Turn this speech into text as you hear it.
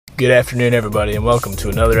Good afternoon, everybody, and welcome to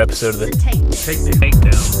another episode of the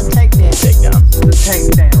Takedown.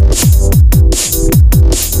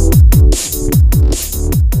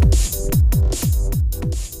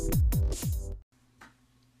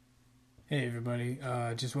 Hey, everybody.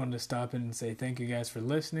 Just wanted to stop in and say thank you guys for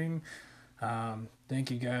listening.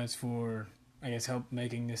 Thank you guys for, help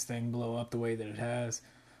making this thing blow up the way that it has.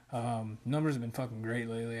 Numbers have been fucking great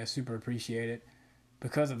lately. I super appreciate it.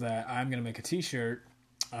 Because of that, I'm going to make a t-shirt.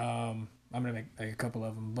 I'm going to make a couple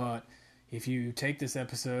of them, but if you take this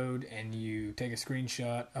episode and you take a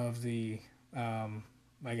screenshot of the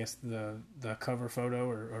cover photo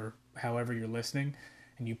or however you're listening,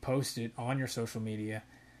 and you post it on your social media,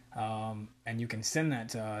 and you can send that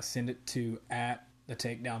to us, send it to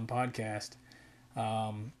 @TheTakedownPodcast.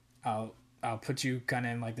 I'll put you kind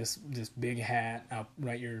of in like this big hat. I'll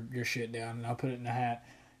write your shit down and I'll put it in a hat,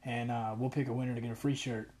 and we'll pick a winner to get a free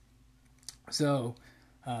shirt. So,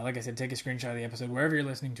 like I said, take a screenshot of the episode wherever you're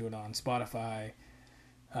listening to it on, Spotify,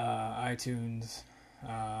 iTunes,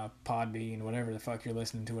 Podbean, whatever the fuck you're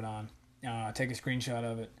listening to it on. Take a screenshot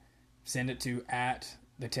of it, send it to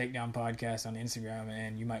 @TheTakedownPodcast on Instagram,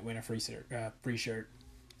 and you might win a free shirt.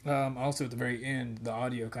 Also, at the very end, the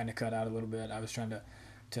audio kind of cut out a little bit. I was trying to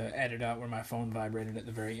edit out where my phone vibrated at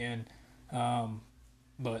the very end.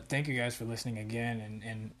 But thank you guys for listening again,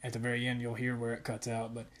 and at the very end, you'll hear where it cuts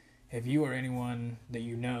out. But if you or anyone that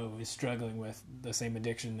you know is struggling with the same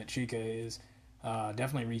addiction that Chica is,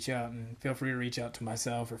 definitely reach out, and feel free to reach out to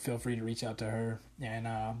myself or feel free to reach out to her, and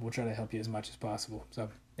we'll try to help you as much as possible. So,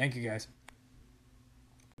 thank you guys.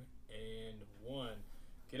 And one.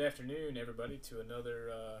 Good afternoon, everybody, to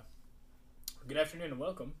another, good afternoon and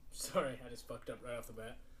welcome. Sorry, I just fucked up right off the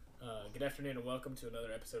bat. Good afternoon and welcome to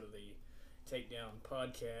another episode of the Takedown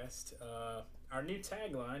Podcast. Our new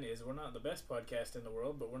tagline is, we're not the best podcast in the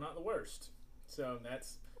world, but we're not the worst. So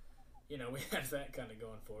that's, we have that kind of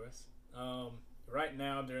going for us. Right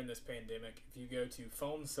now, during this pandemic, if you go to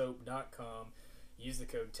phonesoap.com, use the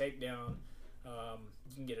code TAKEDOWN,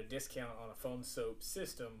 you can get a discount on a phone soap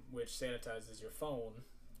system, which sanitizes your phone,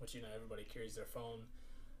 which, everybody carries their phone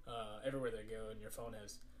everywhere they go, and your phone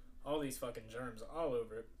has all these fucking germs all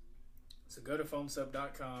over it. So go to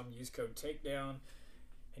phonesoap.com, use code TAKEDOWN,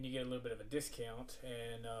 and you get a little bit of a discount.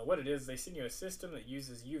 And what it is, they send you a system that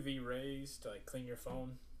uses UV rays to clean your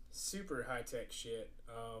phone. Super high-tech shit.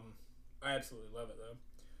 I absolutely love it, though.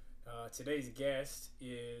 Today's guest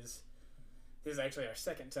is actually our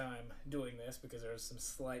second time doing this because there was some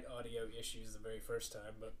slight audio issues the very first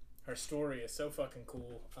time, but her story is so fucking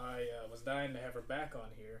cool. I was dying to have her back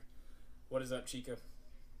on here. What is up, Chica?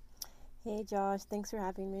 Hey, Josh. Thanks for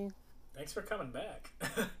having me. Thanks for coming back.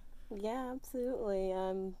 Yeah, absolutely.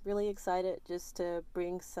 I'm really excited just to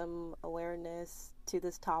bring some awareness to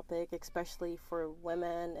this topic, especially for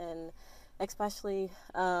women, and especially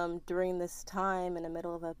during this time in the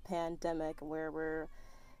middle of a pandemic where we're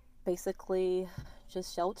basically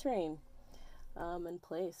just sheltering in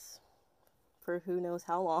place for who knows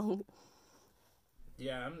how long.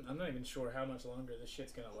 Yeah, I'm not even sure how much longer this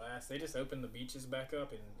shit's gonna last. They just opened the beaches back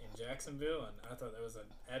up in Jacksonville, and I thought that was an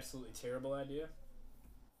absolutely terrible idea.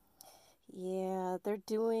 Yeah, they're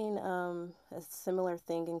doing a similar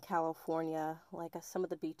thing in California. Some of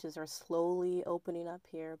the beaches are slowly opening up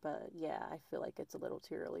here, but yeah, I feel like it's a little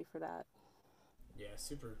too early for that. Yeah,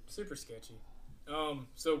 super, super sketchy.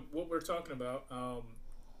 So what we're talking about,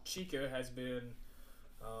 Chica has been,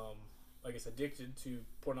 addicted to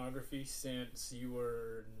pornography since you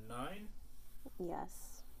were 9?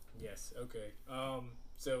 Yes. Yes, okay.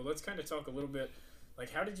 So let's kind of talk a little bit,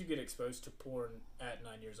 how did you get exposed to porn at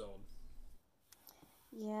 9 years old?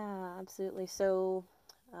 Yeah, absolutely. So,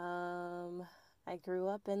 I grew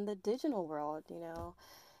up in the digital world,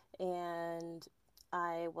 and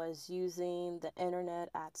I was using the internet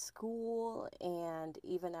at school and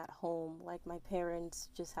even at home. My parents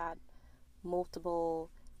just had multiple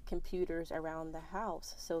computers around the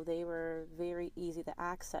house, so they were very easy to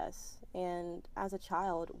access. And as a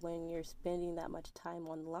child, when you're spending that much time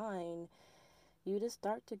online, you just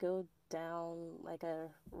start to go down a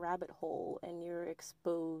rabbit hole, and you're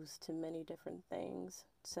exposed to many different things.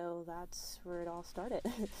 So that's where it all started.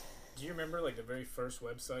 Do you remember the very first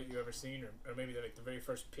website you ever seen, or maybe the very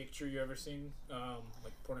first picture you ever seen,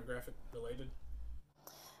 pornographic related?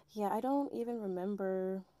 Yeah, I don't even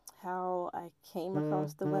remember how I came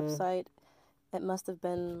across the website. It must have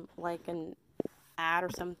been an ad or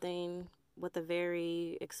something with a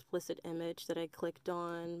very explicit image that I clicked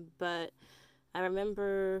on, but I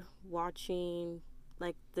remember watching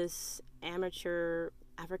this amateur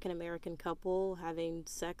African American couple having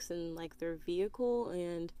sex in their vehicle,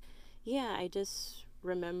 and yeah, I just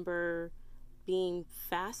remember being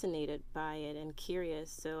fascinated by it and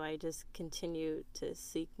curious, so I just continued to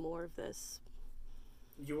seek more of this.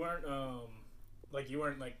 You weren't you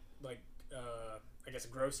weren't like I guess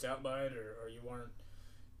grossed out by it, or you weren't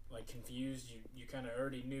like confused. You kind of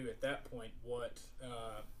already knew at that point what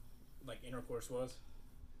like intercourse was.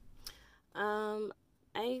 Um,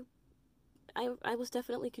 I I was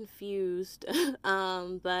definitely confused,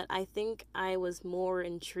 but I think I was more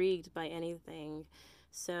intrigued by anything.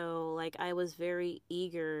 So, like, I was very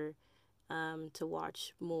eager to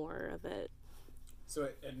watch more of it. So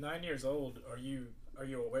at 9 years old, are you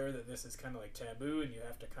aware that this is kind of like taboo and you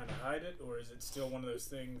have to kind of hide it, or is it still one of those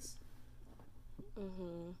things?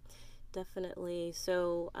 Hmm. Definitely.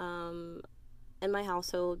 So, in my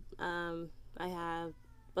household, I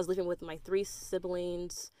was living with my three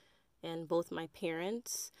siblings and both my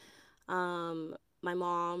parents. My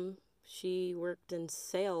mom, she worked in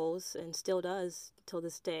sales and still does till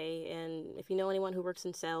this day. And if you know anyone who works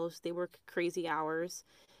in sales, they work crazy hours.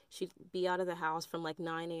 She'd be out of the house from like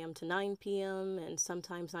 9 a.m. to 9 p.m. and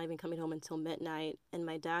sometimes not even coming home until midnight. And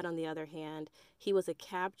my dad, on the other hand, he was a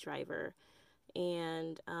cab driver.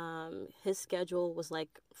 And his schedule was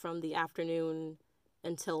like from the afternoon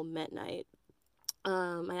until midnight.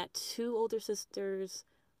 I had two older sisters,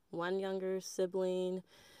 one younger sibling,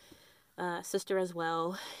 sister as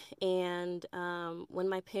well. And when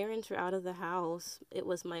my parents were out of the house, it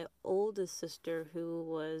was my oldest sister who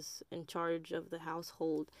was in charge of the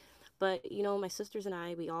household. But, you know, my sisters and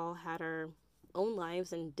I, we all had our own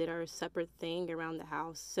lives and did our separate thing around the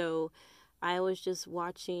house. So I was just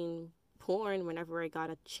watching porn whenever I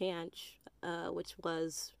got a chance, which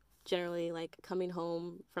was generally like coming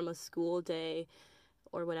home from a school day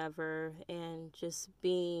or whatever, and just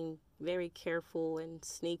being very careful and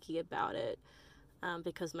sneaky about it,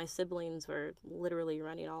 because my siblings were literally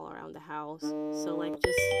running all around the house. So, like,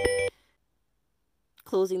 just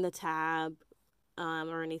closing the tab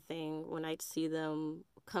or anything when I'd see them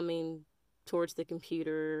coming towards the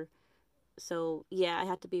computer. So, yeah, I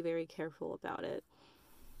had to be very careful about it.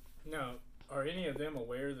 Now, are any of them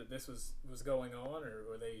aware that this was going on, or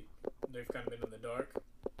were they've kind of been in the dark?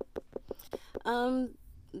 Um,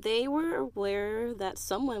 they were aware that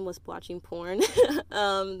someone was watching porn.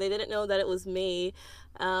 They didn't know that it was me.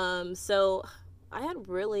 So I had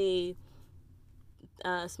really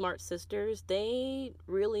smart sisters. They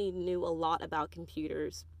really knew a lot about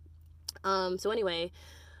computers. So anyway,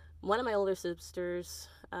 one of my older sisters,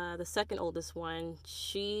 the second oldest one,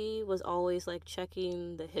 she was always like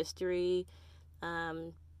checking the history,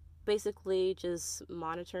 um, basically just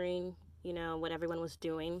monitoring, you know, what everyone was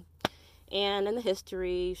doing. And in the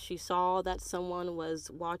history, she saw that someone was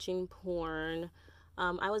watching porn.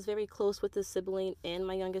 I was very close with the sibling and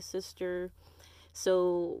my youngest sister,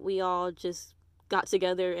 so we all just got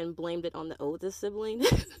together and blamed it on the oldest sibling.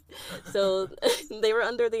 So they were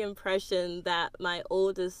under the impression that my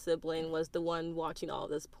oldest sibling was the one watching all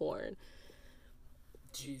this porn.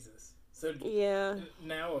 Jesus. So Yeah,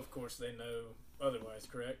 now, of course, they know otherwise,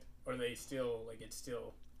 correct? Or they still like it's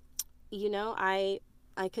still. you know, I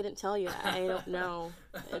couldn't tell you. I don't know.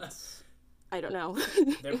 It's I don't know.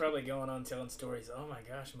 They're probably going on telling stories. Oh my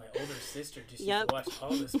gosh, my older sister just used Yep. to watch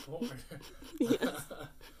all this porn. Yes.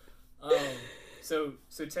 um, so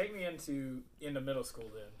take me into middle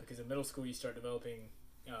school then, because in middle school you start developing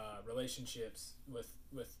relationships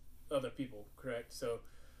with other people, correct? So,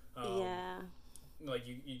 um, Yeah. like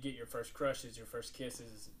you get your first crushes, your first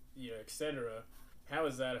kisses, etc. How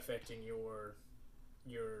is that affecting your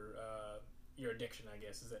addiction? I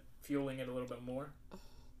guess is it fueling it a little bit more?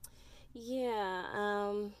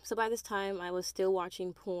 Yeah. So by this time, I was still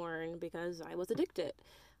watching porn because I was addicted.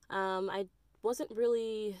 I wasn't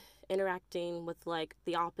really interacting with like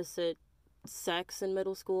the opposite sex in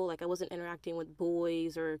middle school. Like I wasn't interacting with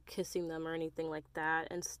boys or kissing them or anything like that.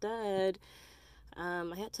 Instead, I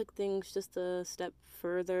had took things just a step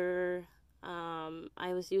further.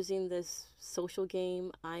 I was using this social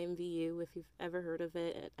game, IMVU, if you've ever heard of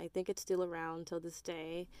it. I think it's still around till this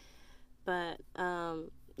day. But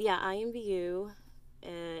yeah, IMVU,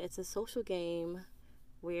 it's a social game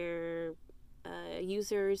where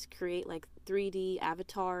users create like 3D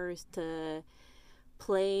avatars to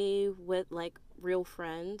play with like real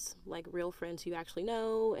friends you actually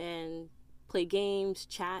know, and play games,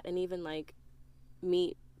 chat, and even like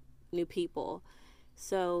meet new people.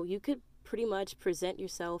 So you could pretty much present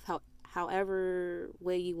yourself however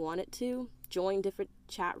way you want it to, join different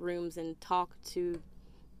chat rooms and talk to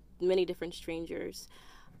many different strangers.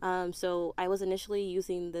 So I was initially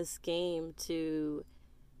using this game to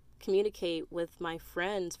communicate with my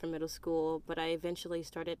friends from middle school, but I eventually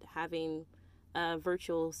started having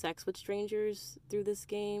virtual sex with strangers through this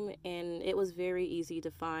game, and it was very easy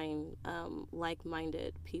to find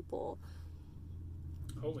like-minded people.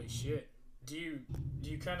 Holy shit. Do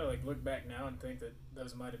you kind of like look back now and think that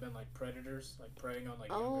those might have been like predators, like preying on like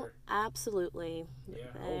Oh, younger? absolutely. Yeah.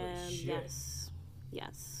 Holy And shit. yes,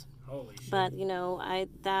 yes. Holy shit. But I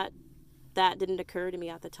that didn't occur to me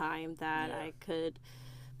at the time that Yeah. I could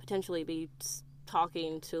potentially be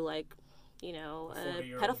talking to like A a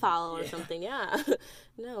 40-year-old. pedophile or Yeah. something. Yeah.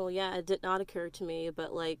 No, yeah, it did not occur to me,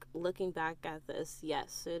 but like looking back at this,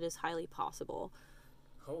 yes, it is highly possible.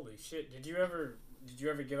 Holy shit. Did you ever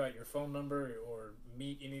give out your phone number or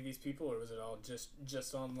meet any of these people, or was it all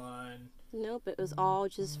just online? Nope, it was all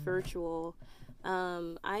just virtual.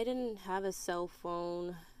 I didn't have a cell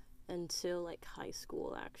phone until like high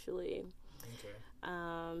school, actually. Okay.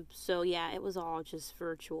 So yeah, it was all just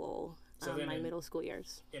virtual. So then My in middle school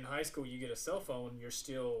years. in high school you get a cell phone, you're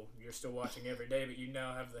still watching every day, but you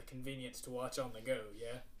now have the convenience to watch on the go,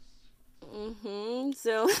 yeah?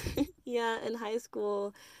 So yeah, in high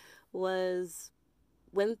school was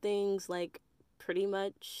when things like pretty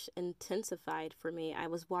much intensified for me. I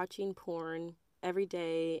was watching porn every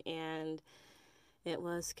day, and it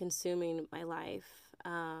was consuming my life.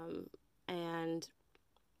 And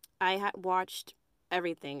I had watched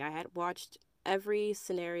everything. I had watched every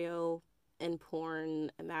scenario in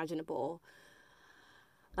porn imaginable.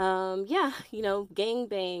 Yeah, gang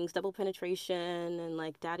bangs, double penetration, and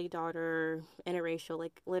like daddy daughter, interracial,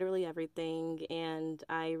 like literally everything. And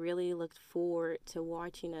I really looked forward to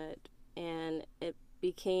watching it, and it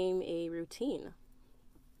became a routine.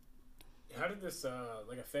 How did this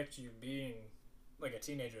like affect you being like a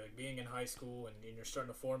teenager, like being in high school and you're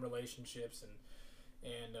starting to form relationships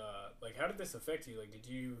and like how did this affect you? Like did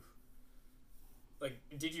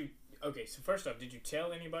you okay, so first off, did you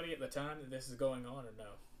tell anybody at the time that this is going on or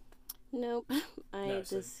no? Nope, I No,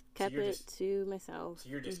 so just so kept you're it just to myself. so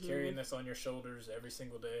you're just carrying this on your shoulders every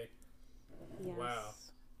single day. Wow.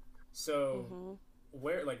 Yes. So hmm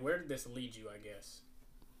where did this lead you, I guess?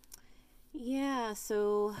 Yeah,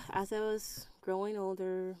 so as I was growing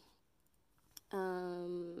older,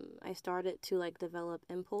 I started to like develop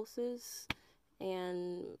impulses,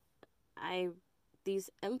 and I these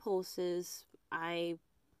impulses I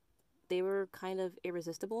they were kind of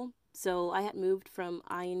irresistible. So I had moved from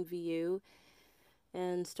INVU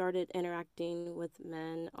and started interacting with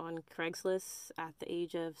men on Craigslist at the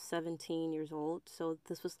age of 17 years old. So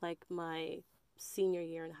this was like my senior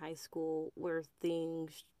year in high school where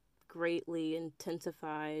things greatly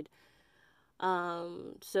intensified.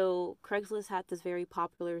 So Craigslist had this very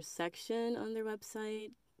popular section on their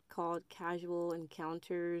website called Casual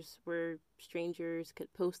Encounters where strangers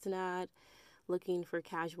could post an ad looking for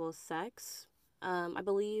casual sex. I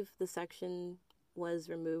believe the section was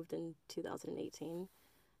removed in 2018.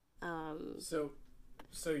 Um, So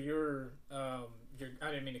so you're I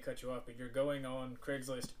didn't mean to cut you off, but you're going on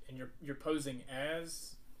Craigslist and you're posing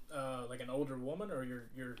as like an older woman, or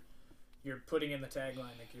you're putting in the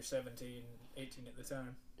tagline like you're 17, 18 at the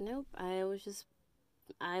time. nope,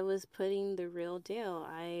 I was putting the real deal.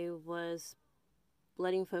 I was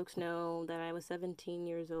letting folks know that I was 17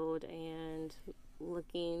 years old and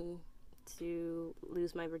looking to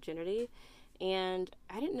lose my virginity. And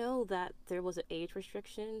I didn't know that there was an age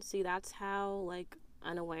restriction. See, that's how like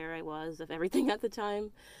unaware I was of everything at the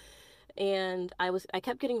time. And I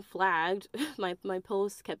kept getting flagged. My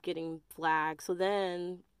posts kept getting flagged. So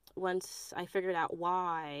then once I figured out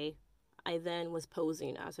why, I then was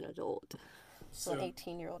posing as an adult. So an So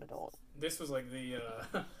 18-year-old adult. this was like the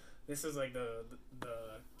this is like the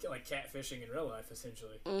like catfishing in real life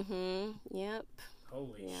essentially. Yep.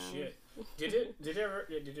 Holy Yeah. shit. Did it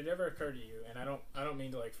ever occur to you, and I don't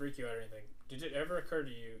mean to like freak you out or anything. Did it ever occur to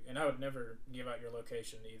you, and I would never give out your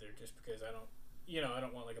location either just because I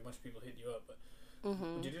don't want like a bunch of people hitting you up, but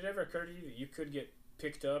Mhm. did it ever occur to you that you could get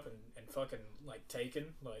picked up and fucking like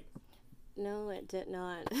taken? Like No, it did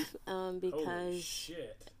not. holy Because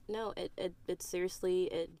shit. no, it seriously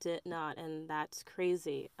it did not, and that's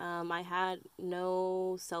crazy. I had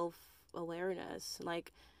no self awareness.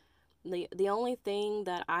 Like the only thing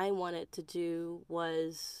that I wanted to do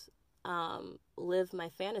was live my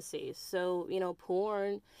fantasies. So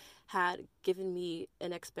porn had given me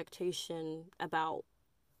an expectation about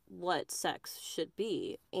what sex should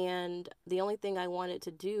be, and the only thing I wanted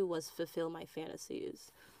to do was fulfill my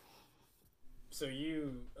fantasies. So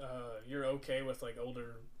you're okay with like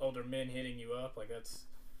older men hitting you up? Like that's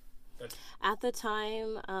At the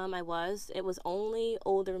time, it was only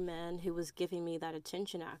older men who was giving me that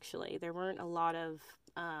attention, actually. There weren't a lot of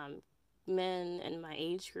men in my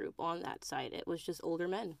age group on that site. It was just older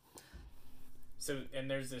men. So and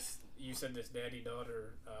there's this. You said this daddy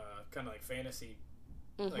daughter kind of like fantasy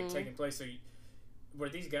like Mm-hmm. taking place. So were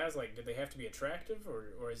these guys like? Did they have to be attractive,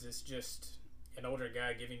 or is this just an older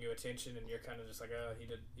guy giving you attention, and you're kind of just like, oh, he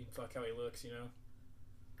can fuck how he looks, you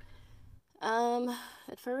know? Um,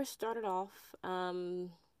 it first started off,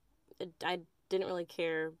 I didn't really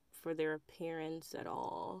care for their appearance at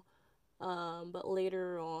all. But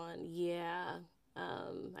later on, yeah,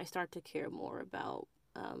 I start to care more about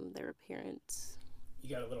their appearance. You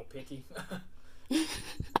got a little picky.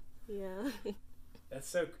 Yeah. That's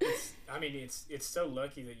so. It's. I mean, it's so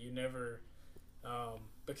lucky that you never,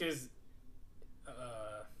 because,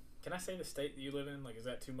 can I say the state that you live in? Like, is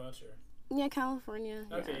that too much or? Yeah, California.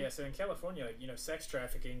 Okay, Yeah. yeah. So in California, like sex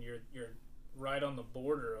trafficking, you're right on the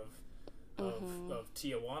border Mhm. of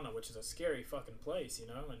Tijuana, which is a scary fucking place, you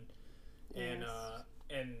know, and Yes.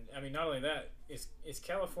 and I mean, not only that, it's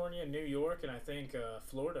California, New York, and I think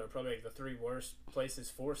Florida are probably like the three worst places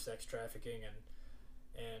for sex trafficking,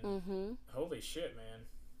 and Mhm. holy shit, man,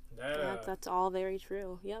 that That's all very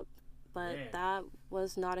true. Yep. But man. that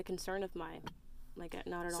was not a concern of mine. Like,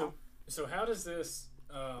 not at So all. so how does this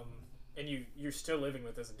and you're still living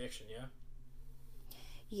with this addiction, yeah?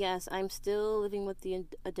 Yes, I'm still living with the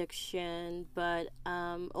addiction, but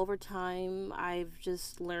over time, I've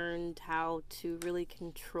just learned how to really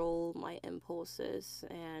control my impulses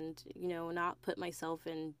and, not put myself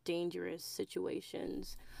in dangerous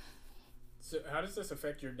situations. So how does this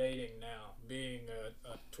affect your dating now? Being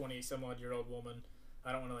a 20 some odd year old woman,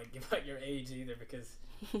 I don't want to like give out your age either because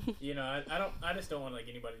I don't I just don't want like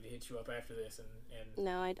anybody to hit you up after this and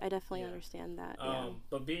No, I definitely yeah. understand that. Yeah.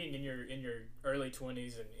 But being in your early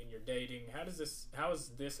 20s and in your dating, how has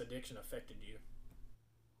this addiction affected you?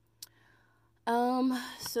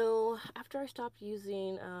 So after I stopped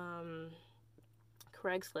using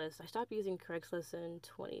Craigslist, I stopped using Craigslist in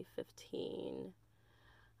 2015.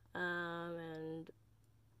 And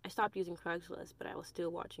I stopped using Craigslist, but I was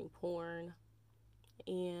still watching porn.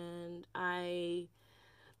 And I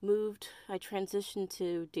transitioned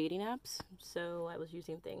to dating apps. So I was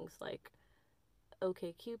using things like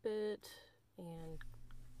OkCupid and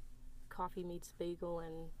Coffee Meets Bagel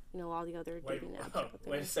and, all the other Wait, dating apps oh, out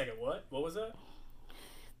wait a there. second. What was that?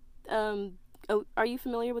 Um, oh, are you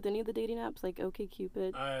familiar with any of the dating apps like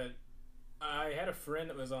OkCupid? I I had a friend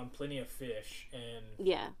that was on Plenty of Fish, and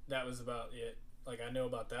Yeah. that was about it. Like I know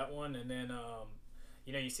about that one, and then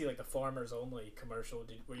you see like the Farmers Only commercial.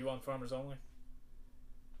 Were you on Farmers Only?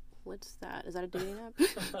 What's that? Is that a dating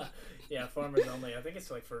app? Yeah, Farmers Only. I think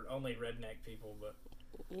it's like for only redneck people, but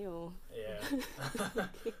Ew. yeah.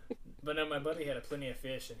 But no, my buddy had a Plenty of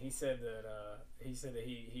Fish, and he said that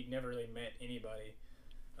he never really met anybody.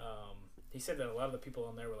 He said that a lot of the people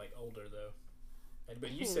on there were like older though. But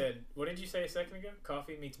you Hmm. said, what did you say a second ago?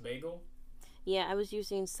 Coffee meets bagel. Yeah, I was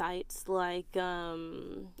using sites like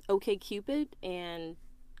OkCupid and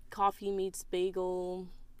Coffee Meets Bagel.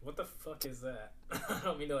 What the fuck is that? I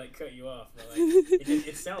don't mean to like cut you off, but like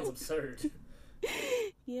it sounds absurd.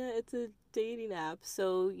 Yeah, it's a dating app.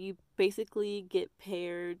 So you basically get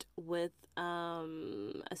paired with a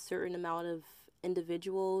certain amount of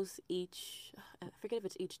individuals each. I forget if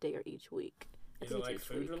it's each day or each week. I Is it think it's like each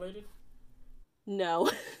food week. related? No.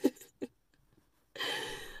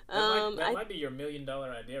 That I might be your $1 million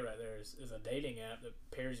idea right there. Is a dating app that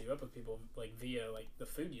pairs you up with people like via like the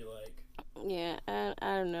food you like. yeah, I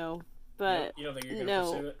don't know, but You don't think you're gonna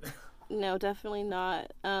no, pursue it? no, definitely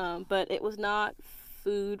not. But it was not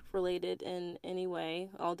food related in any way.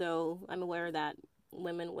 Although I'm aware that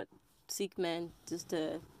women would seek men just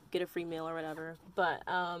to get a free meal or whatever. But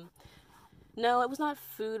no, it was not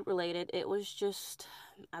food related. It was just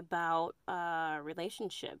about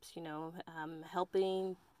relationships.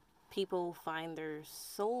 Helping people find their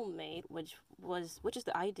soulmate, which is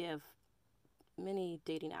the idea of many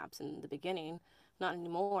dating apps in the beginning. Not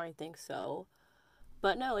anymore, I think so.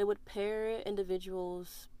 But no, it would pair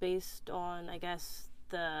individuals based on, I guess,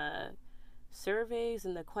 the surveys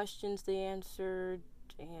and the questions they answered,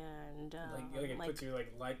 and Like it puts like, you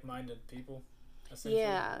like minded people, essentially.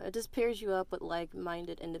 yeah, it just pairs you up with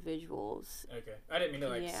like-minded individuals. Okay, I didn't mean to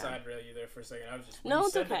like Yeah. side rail you there for a second. I was just No,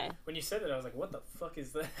 it's okay. when you said that I was like, what the fuck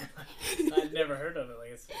is that? I'd never heard of it. Like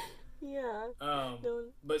it's Yeah. um, No.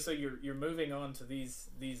 but so you're moving on to these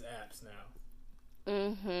apps now.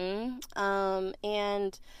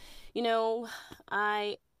 And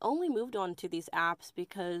I only moved on to these apps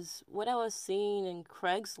because what I was seeing in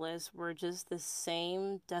Craigslist were just the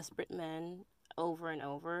same desperate men over and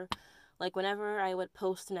over. Like whenever I would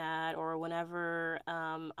post an ad or whenever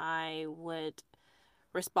I would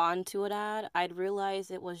respond to an ad, I'd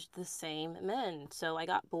realize it was the same men. So I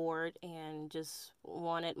got bored and just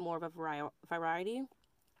wanted more of a variety.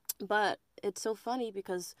 But it's so funny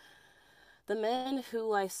because the men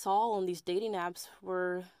who I saw on these dating apps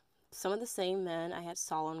were some of the same men I had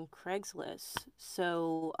saw on Craigslist.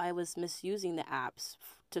 So I was misusing the apps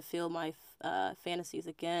to feel my fantasies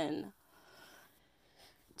again.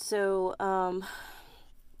 So,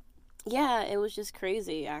 yeah, it was just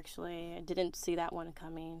crazy, actually. I didn't see that one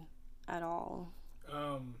coming at all.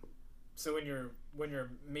 Um, so when you're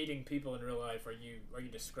meeting people in real life, are you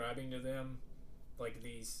describing to them like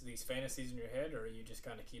these fantasies in your head, or are you just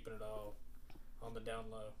kind of keeping it all on the down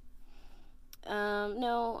low?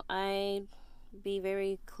 No, I be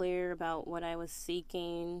very clear about what I was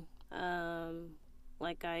seeking.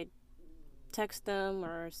 Like I text them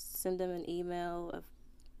or send them an email of,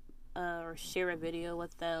 or share a video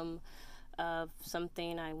with them of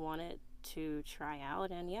something I wanted to try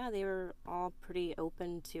out, and yeah, they were all pretty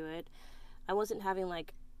open to it. I wasn't having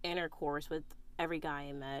like intercourse with every guy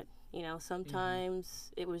I met. You know, Mm-hmm.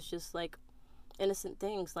 sometimes it was just like innocent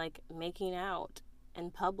things like making out in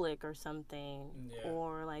public or something, Yeah.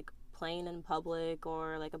 or like playing in public,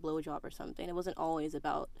 or like a blowjob or something. It wasn't always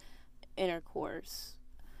about intercourse.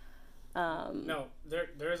 Um, No,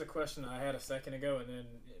 there is a question I had a second ago, and then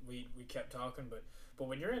we kept talking. But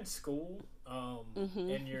when you're in school, mm-hmm.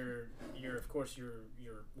 and you're of course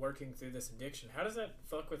you're working through this addiction, how does that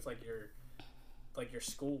fuck with like your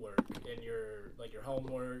schoolwork and your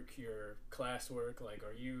homework, your classwork? Like,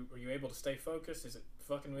 are you able to stay focused? Is it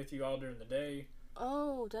fucking with you all during the day?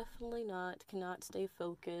 Oh, definitely not. Cannot stay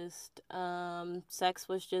focused. Sex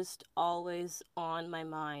was just always on my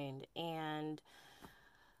mind. And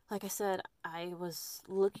like I said, I was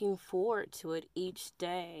looking forward to it each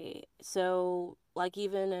day. So, like,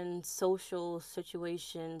 even in social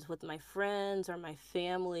situations with my friends or my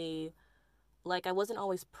family, like, I wasn't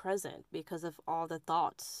always present because of all the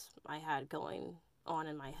thoughts I had going on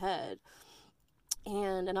in my head.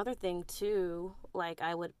 And another thing, too, like,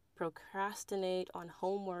 I would procrastinate on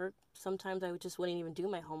homework. Sometimes I would just wouldn't even do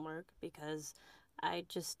my homework because I'd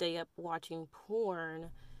just stay up watching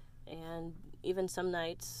porn. And even some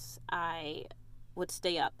nights I would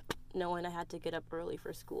stay up knowing I had to get up early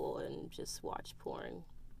for school and just watch porn.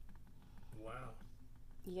 Wow,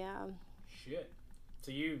 Yeah. shit.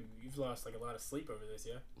 So you've lost like a lot of sleep over this,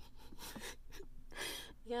 yeah?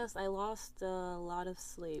 Yes, I lost a lot of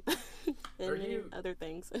sleep Are and many you other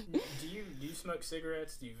things. do you smoke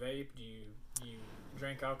cigarettes? Do you vape? Do you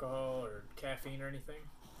drink alcohol or caffeine or anything?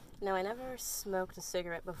 No, I never smoked a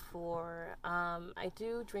cigarette before. I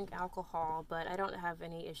do drink alcohol, but I don't have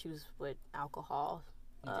any issues with alcohol,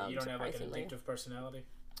 Okay, you don't have like an surprisingly. addictive personality.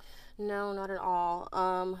 No, not at all.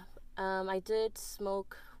 I did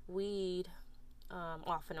smoke weed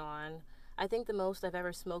off and on. I think the most I've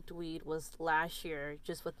ever smoked weed was last year,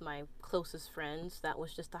 just with my closest friends. That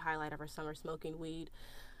was just the highlight of our summer, smoking weed.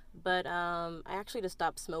 But I actually just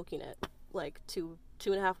stopped smoking it like two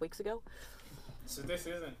and a half weeks ago. So this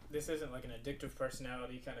isn't like an addictive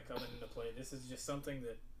personality kind of coming into play. This is just something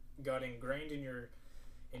that got ingrained in your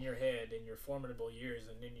head in your formidable years,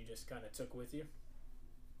 and then you just kind of took with you.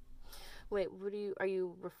 Wait, what are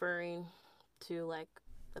you referring to, like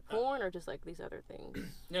the Uh, porn or just like these other things?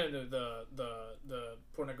 no, no, the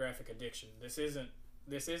pornographic addiction. This isn't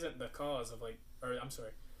the cause of like, or I'm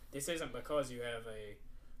sorry, this isn't because you have a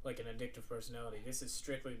like an addictive personality. This is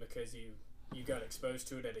strictly because you got exposed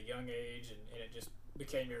to it at a young age, and it just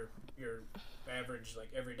became your average like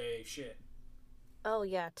everyday shit. Oh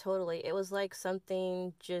yeah, totally. It was like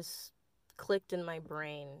something just clicked in my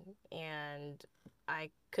brain and I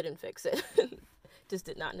couldn't fix it. Just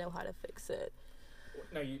did not know how to fix it.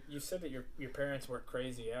 Now you said that your parents work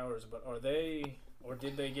crazy hours, but are they or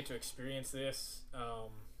did they get to experience this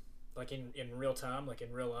like in real time, like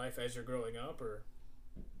in real life as you're growing up, or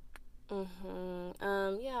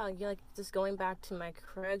Yeah, like just going back to my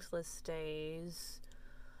Craigslist days.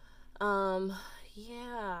 Um,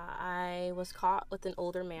 yeah, I was caught with an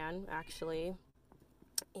older man actually,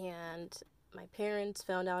 and my parents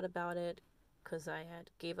found out about it because I had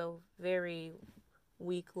gave a very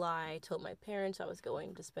weak lie. I told my parents I was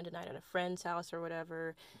going to spend a night at a friend's house or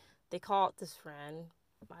whatever. They called this friend.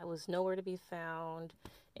 I was nowhere to be found,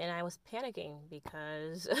 and I was panicking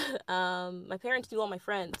because my parents knew all my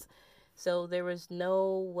friends. So there was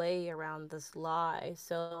no way around this lie.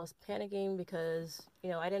 So I was panicking because,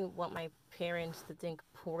 I didn't want my parents to think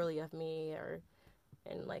poorly of me or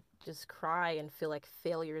and like just cry and feel like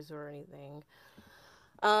failures or anything.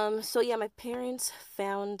 So yeah, my parents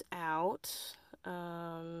found out.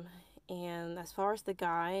 Um, and as far as the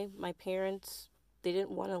guy, my parents they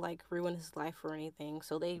didn't want to like ruin his life or anything,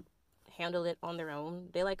 so they handled it on their own.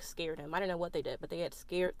 They like scared him. I don't know what they did, but they had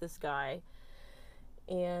scared this guy,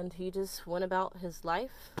 and he just went about his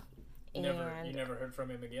life. You And never heard from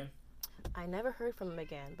him again? I never heard from him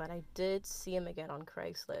again, but I did see him again on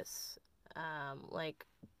Craigslist, like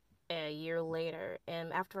a year later.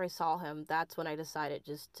 And after I saw him, that's when I decided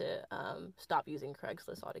just to stop using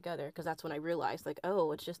Craigslist altogether, because that's when I realized, like,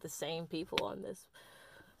 oh, it's just the same people on this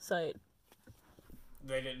site.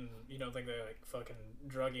 They didn't. You don't think they like fucking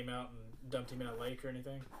drug him out and dumped him in a lake or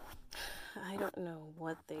anything? I don't know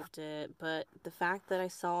what they did, but the fact that I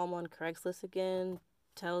saw him on Craigslist again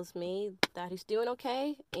tells me that he's doing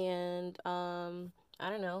okay. And I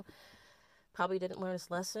don't know, probably didn't learn his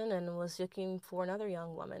lesson and was looking for another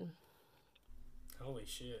young woman. Holy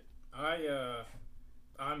shit! I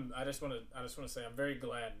just want to say I'm very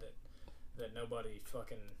glad that nobody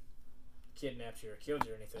fucking kidnapped you or killed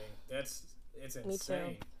you or anything. It's Me too.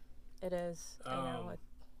 insane. It is. I know.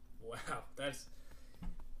 Wow, that's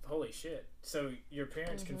holy shit. So your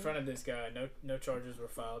parents Mm-hmm. confronted this guy. No charges were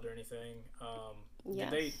filed or anything.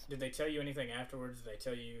 Yes. Did they tell you anything afterwards? Did they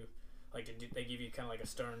tell you like did they give you kind of like a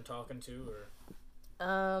stern talking to or?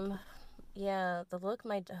 Yeah, the look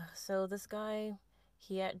so this guy,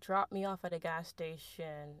 he had dropped me off at a gas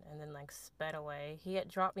station and then like sped away. He had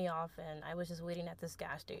dropped me off and I was just waiting at this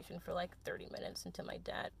gas station for like 30 minutes until my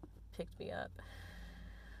dad picked me up.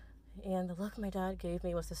 And the look my dad gave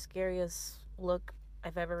me was the scariest look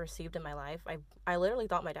I've ever received in my life. I literally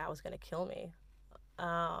thought my dad was going to kill me.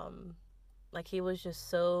 Um like he was just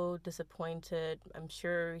so disappointed. I'm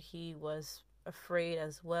sure he was afraid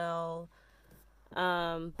as well.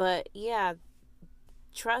 But yeah,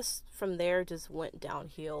 trust from there just went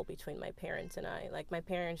downhill between my parents and I. Like my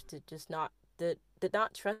parents did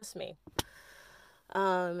not trust me.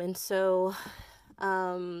 And so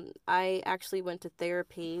I actually went to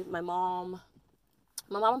therapy. My mom's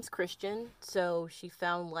Christian, so she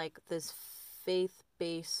found like this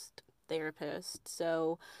faith-based therapist.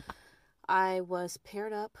 So I was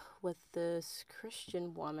paired up with this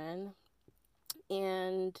Christian woman,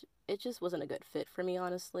 and it just wasn't a good fit for me,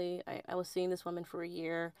 honestly. I was seeing this woman for a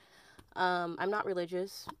year. I'm not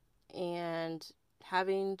religious, and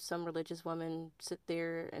having some religious woman sit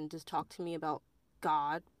there and just talk to me about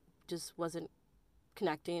God just wasn't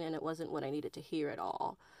connecting, and it wasn't what I needed to hear at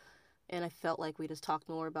all. And I felt like we just talked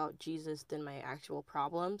more about Jesus than my actual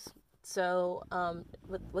problems. So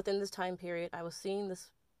within this time period, I was seeing this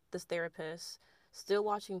therapist, still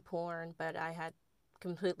watching porn, but I had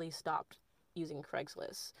completely stopped using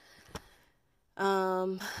Craigslist.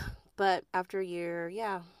 Um, but after a year,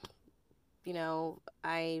 yeah,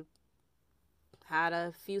 I had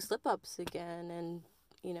a few slip ups again,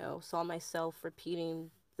 and saw myself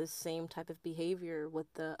repeating the same type of behavior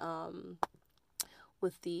with the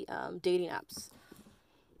dating apps.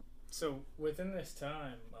 So within this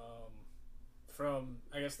time, from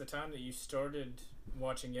I guess the time that you started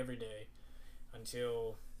watching every day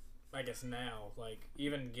until I guess now, like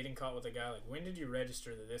even getting caught with a guy, like when did you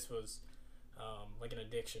register that this was like an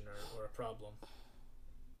addiction or a problem?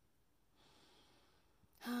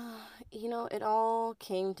 It all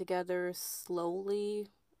came together slowly.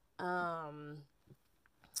 Um,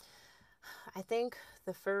 I think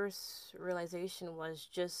the first realization was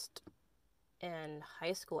just in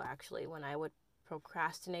high school, actually, when I would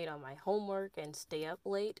procrastinate on my homework and stay up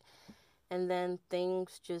late. And then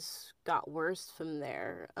things just got worse from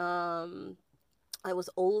there. I was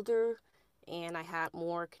older and I had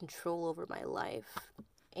more control over my life.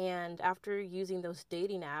 And after using those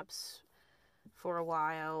dating apps for a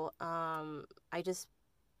while, I just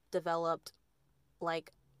developed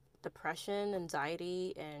like depression,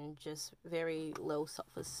 anxiety, and just very low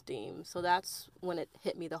self esteem. So that's when it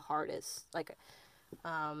hit me the hardest. Like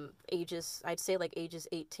I'd say like ages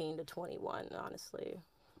 18 to 21, honestly.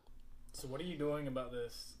 So what are you doing about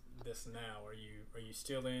this now? Are you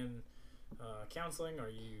still in counseling? Are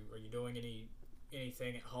you doing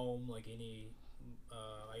anything at home like any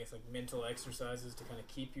I guess like mental exercises to kind of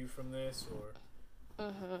keep you from this or?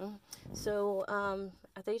 So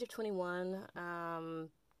at the age of 21,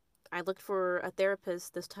 I looked for a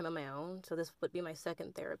therapist this time on my own. So this would be my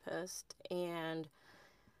second therapist, and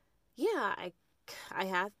yeah, I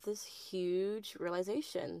had this huge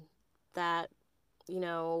realization that you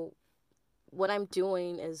know what I'm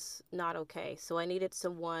doing is not okay. So I needed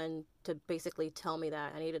someone to basically tell me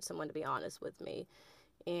that. I needed someone to be honest with me.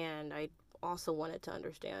 And I also wanted to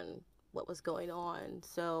understand what was going on.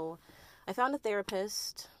 So I found a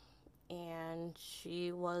therapist, and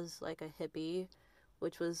she was like a hippie,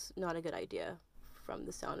 which was not a good idea from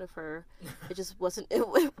the sound of her. It just wasn't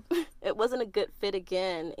it wasn't a good fit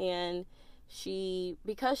again. And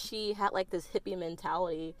because she had like this hippie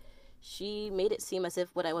mentality, she made it seem as if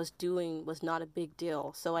what I was doing was not a big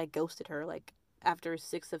deal. So I ghosted her like after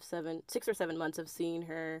 6 or 7 months of seeing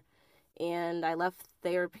her, and I left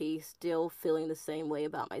therapy still feeling the same way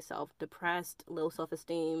about myself: depressed, low self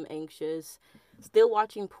esteem, anxious, still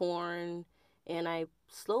watching porn. And I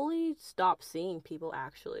slowly stopped seeing people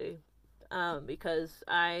actually, because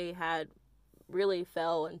I had really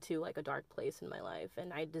fell into like a dark place in my life,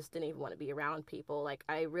 and I just didn't even want to be around people. Like,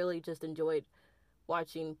 I really just enjoyed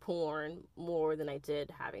watching porn more than I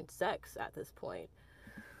did having sex at this point.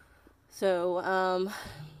 So,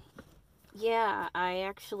 yeah,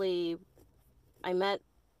 I met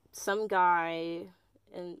some guy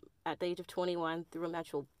in at the age of 21 through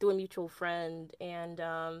a mutual friend, and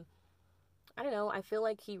I don't know, I feel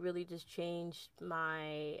like he really just changed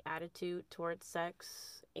my attitude towards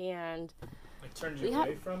sex. And Like turned you we had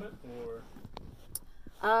away from it, or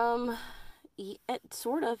um it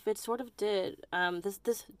sort of did. This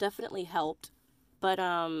definitely helped, but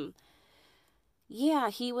yeah,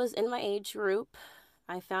 he was in my age group.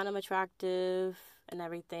 I found him attractive and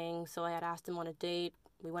everything, so I had asked him on a date.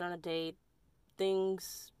 We went on a date.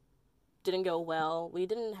 Things didn't go well. We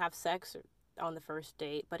didn't have sex on the first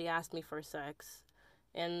date, but he asked me for sex.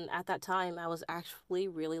 And at that time, I was actually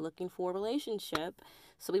really looking for a relationship.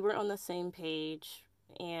 So we weren't on the same page.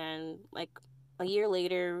 And like a year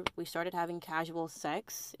later, we started having casual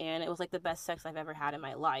sex, and it was like the best sex I've ever had in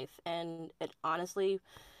my life. And it honestly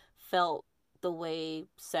felt the way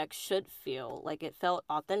sex should feel. Like, it felt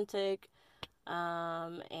authentic,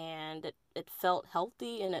 and it felt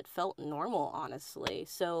healthy, and it felt normal, honestly.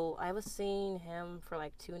 So I was seeing him for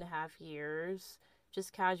like 2.5 years,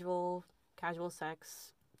 just casual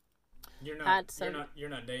sex. you're not Had you're some not you're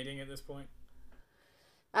not dating at this point.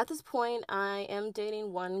 At this point, I am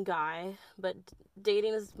dating one guy, but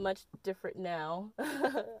dating is much different now.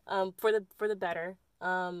 For the better.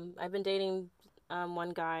 I've been dating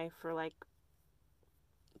one guy for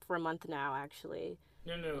a month now, actually.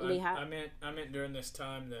 No, no, We have I meant during this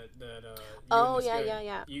time that you and Oh, this yeah, guy, yeah,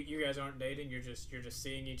 yeah. you guys aren't dating. You're just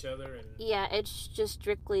seeing each other, and Yeah, it's just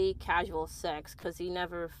strictly casual sex because he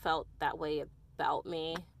never felt that way about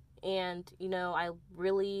me. And, I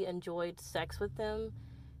really enjoyed sex with him,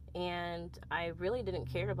 and I really didn't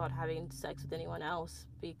care about having sex with anyone else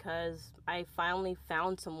because I finally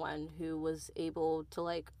found someone who was able to,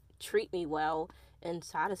 like, treat me well and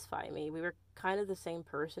satisfy me. We were kind of the same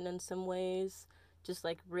person in some ways, just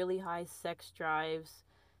like really high sex drives,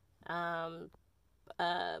 um,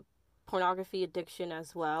 uh, pornography addiction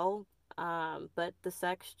as well. But the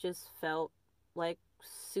sex just felt like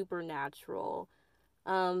supernatural.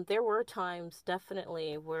 There were times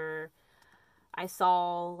definitely where I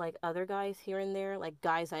saw like other guys here and there, like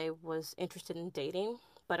guys I was interested in dating,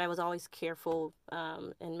 but I was always careful,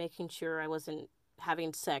 in making sure I wasn't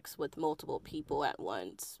having sex with multiple people at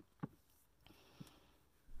once.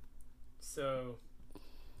 so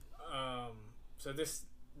um so this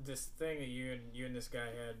thing that you and this guy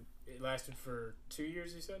had, it lasted for 2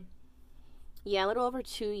 years. You said. Yeah, a little over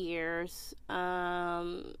 2 years.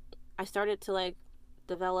 I started to like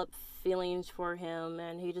develop feelings for him,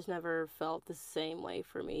 and he just never felt the same way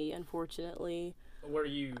for me, unfortunately. Were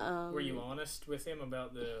you Um, honest with him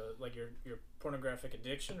about the like your pornographic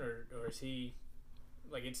addiction, or is he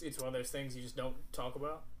like it's one of those things you just don't talk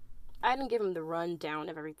about? I didn't give him the rundown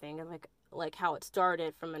of everything and like how it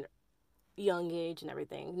started from a young age and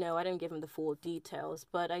everything. No, I didn't give him the full details,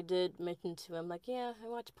 but I did mention to him like, yeah, I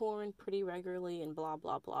watch porn pretty regularly and blah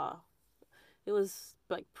blah blah. It was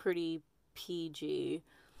like pretty PG.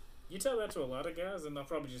 You tell that to a lot of guys, and they'll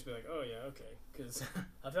probably just be like, "Oh yeah, okay," because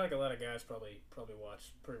I feel like a lot of guys probably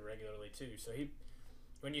watch pretty regularly too. So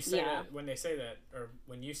Yeah, when they say that, or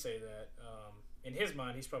when you say that, in his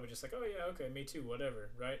mind, he's probably just like, "Oh yeah, okay, me too, whatever,"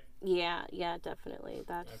 right? yeah, yeah, definitely.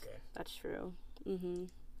 That's Okay, that's true. Mhm.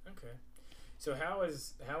 okay. So how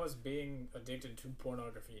is being addicted to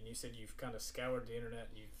pornography? And you said you've kind of scoured the internet,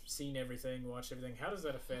 you've seen everything, watched everything. How does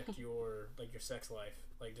that affect your sex life?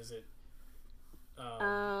 Like, does it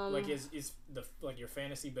like Um, is the like your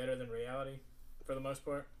fantasy better than reality for the most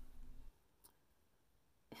part?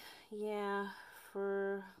 yeah,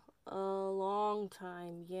 for a long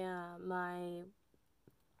time, yeah, my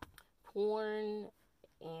porn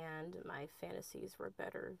and my fantasies were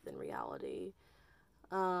better than reality.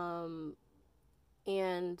 Um,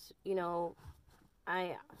 and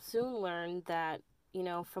I soon learned that,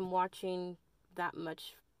 from watching that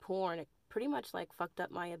much porn, it pretty much like fucked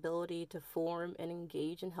up my ability to form and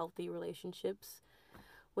engage in healthy relationships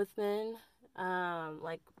with men.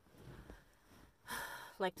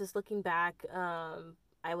 Like just looking back,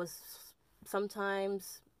 I was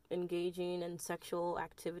sometimes engaging in sexual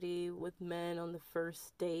activity with men on the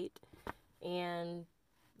first date, and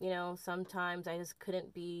sometimes I just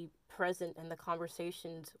couldn't be present in the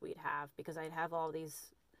conversations we'd have because I'd have all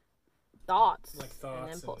these Like thoughts and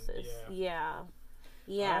thoughts and impulses. yeah. Yeah.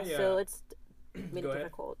 Yeah, I so it's made go it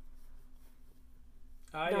ahead. difficult.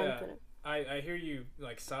 I No, you uh couldn't. I hear you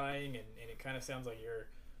like sighing, and it kind of sounds like you're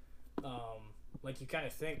like you kind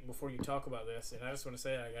of think before you talk about this, and I just want to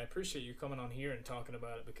say like, I appreciate you coming on here and talking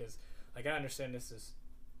about it because like I understand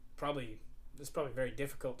probably this is probably very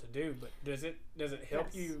difficult to do, but does it help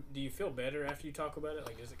Yes. you? Do you feel better after you talk about it?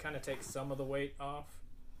 Like does it kind of take some of the weight off?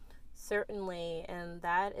 Certainly, and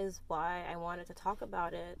that is why I wanted to talk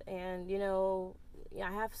about it. And yeah,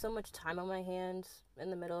 I have so much time on my hands in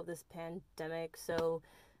the middle of this pandemic, so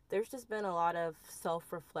there's just been a lot of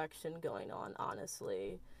self reflection going on,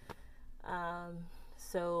 honestly. Um,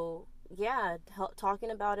 so yeah,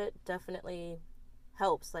 talking about it definitely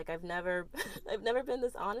helps. Like I've never, I've never been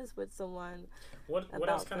this honest with someone What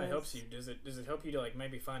else about kind of helps you? this. Does it help you to like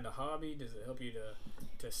maybe find a hobby? Does it help you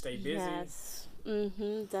to stay busy? Yes,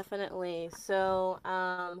 definitely. So,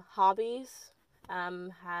 hobbies,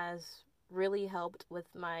 has really helped with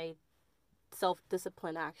my self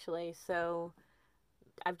discipline. Actually, so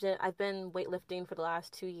I've been weightlifting for the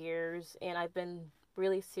last 2 years, and I've been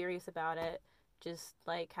really serious about it. Just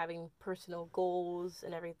like having personal goals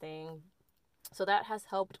and everything. So that has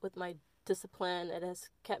helped with my discipline. It has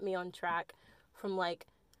kept me on track from like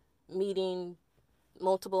meeting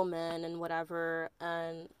multiple men and whatever.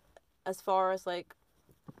 And as far as like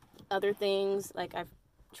other things, like I've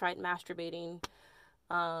tried masturbating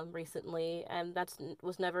recently, and that's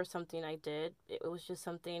was never something I did. It was just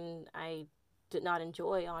something I did not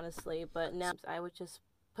enjoy, honestly. But now I would just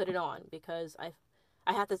put it on because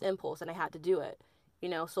I had this impulse and I had to do it.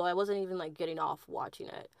 So I wasn't even like getting off watching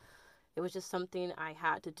it. It was just something I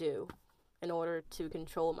had to do in order to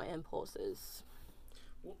control my impulses.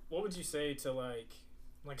 What would you say to like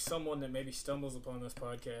someone that maybe stumbles upon this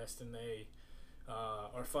podcast and they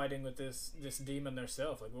are fighting with this demon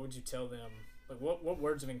themselves? Like, what would you tell them? Like, what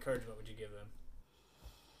words of encouragement would you give them?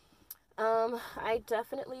 I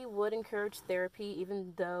definitely would encourage therapy,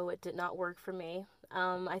 even though it did not work for me.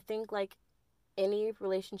 I think like any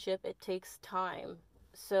relationship, it takes time.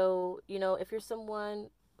 So, if you're someone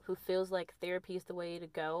who feels like therapy is the way to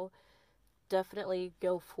go, definitely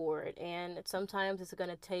go for it. And sometimes it's going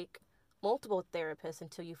to take multiple therapists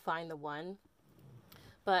until you find the one.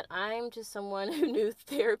 But I'm just someone who knew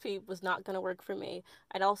therapy was not going to work for me.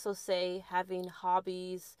 I'd also say having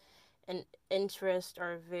hobbies and interests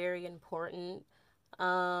are very important.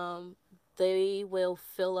 Um, they will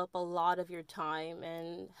fill up a lot of your time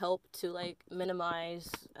and help to like minimize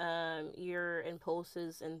your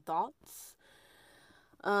impulses and thoughts.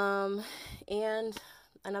 Um, and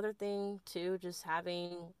another thing too, just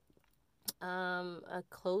having a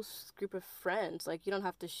close group of friends. Like you don't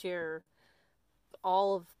have to share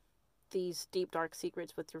all of these deep dark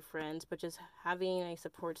secrets with your friends, but just having a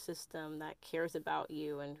support system that cares about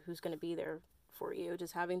you and who's going to be there for you,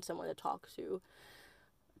 just having someone to talk to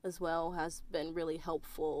as well has been really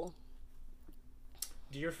helpful.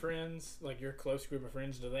 Do your friends, like your close group of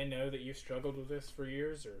friends, do they know that you've struggled with this for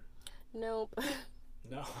years or Nope.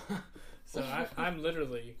 no? So I'm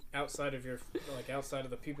literally outside of outside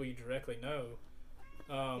of the people you directly know.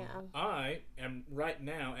 Yeah. I am right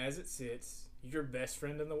now, as it sits, your best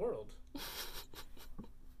friend in the world.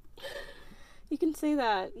 You can say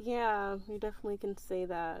that. Yeah, you definitely can say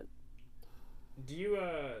that. Do you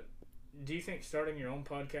do you think starting your own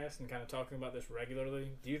podcast and kind of talking about this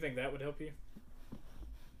regularly, do you think that would help you?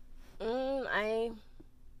 Mm, I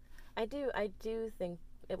I do think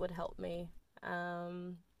it would help me.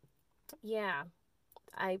 Um, yeah,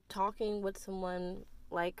 I talking with someone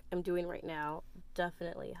like I'm doing right now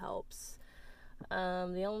definitely helps.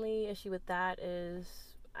 The only issue with that is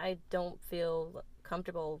I don't feel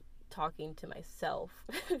comfortable talking to myself.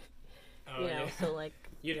 Oh yeah, So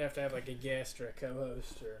like, you'd have to have like a guest or a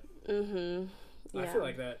co-host or. mm-hmm, I yeah, feel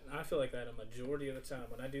like that. I feel like that a majority of the time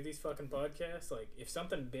when I do these fucking podcasts. Like if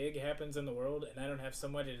something big happens in the world and I don't have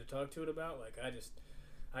somebody to talk to it about, like I just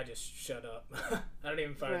shut up. I don't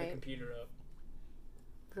even fire the right, computer up.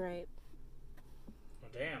 right,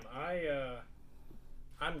 Well, damn,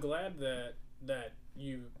 I'm glad that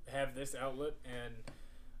you have this outlet, and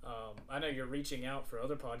I know you're reaching out for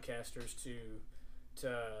other podcasters to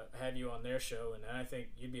have you on their show, and I think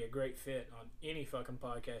you'd be a great fit on any fucking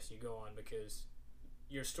podcast you go on because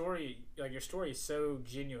your story is so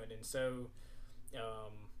genuine and so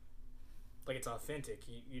um, like it's authentic.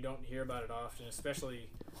 You don't hear about it often, especially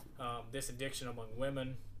this addiction among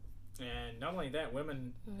women, and not only that,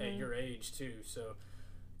 women at Mhm. your age too. So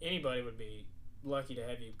anybody would be lucky to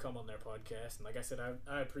have you come on their podcast. And like I said,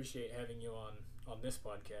 I appreciate having you on this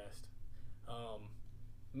podcast. Um,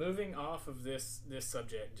 Moving off of this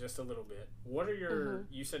subject just a little bit, what are your? Mhm.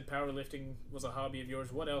 You said powerlifting was a hobby of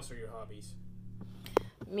yours. What else are your hobbies?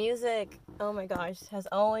 Music, oh my gosh, has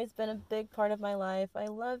always been a big part of my life. I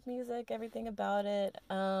love music, everything about it.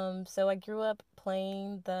 So I grew up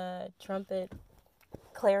playing the trumpet,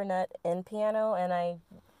 clarinet, and piano, and I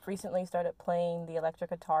recently started playing the electric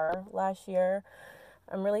guitar last year.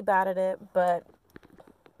 I'm really bad at it, but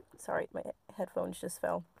sorry, my headphones just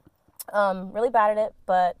fell. Really bad at it,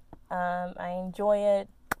 but I enjoy it,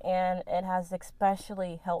 and it has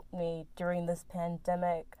especially helped me during this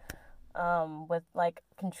pandemic, with like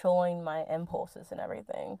controlling my impulses and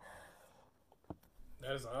everything.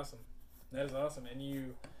 That is awesome. That is awesome. And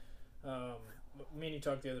you, um, me and you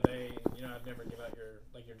talked the other day. You know, I'd never give out your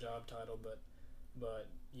your job title, but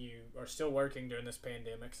you are still working during this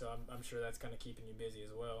pandemic, so I'm sure that's kind of keeping you busy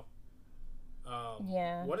as well.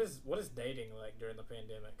 Yeah. What is dating like during the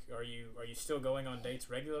pandemic? Are you still going on dates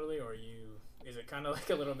regularly, or are you? Is it kind of like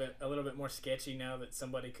a little bit more sketchy now that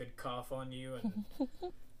somebody could cough on you and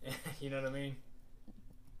you know what I mean?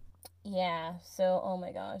 Yeah. So, oh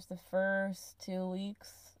my gosh, the first 2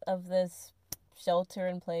 weeks of this shelter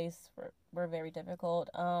in place were very difficult.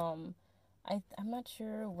 I'm not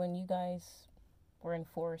sure when you guys were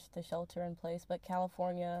enforced to shelter in place, but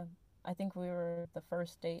California, I think we were the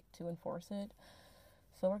first state to enforce it.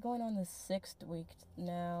 So we're going on the 6th week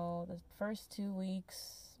now. The first 2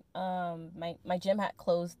 weeks, my gym had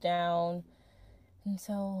closed down, and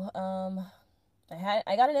so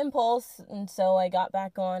I got an impulse, and so I got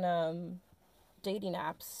back on dating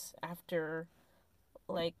apps after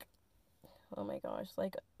like, oh my gosh,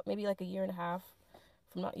 like maybe like a year and a half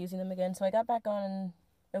from not using them again. So I got back on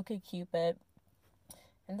OkCupid,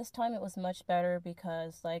 and this time it was much better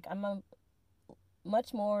because like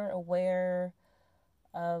much more aware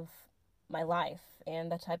of my life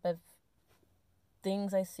and the type of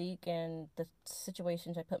things I seek and the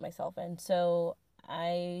situations I put myself in. So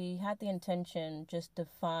I had the intention just to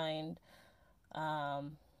find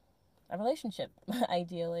um, a relationship,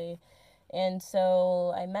 ideally. And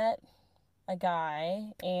so I met a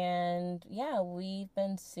guy, and yeah, we've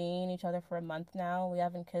been seeing each other for a month now. We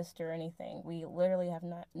haven't kissed or anything. We literally have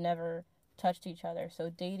not never touched each other. So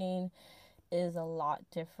dating is a lot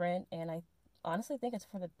different, and I honestly think it's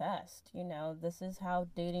for the best. You know, this is how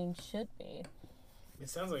dating should be. It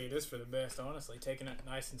sounds like it is for the best, honestly. Taking it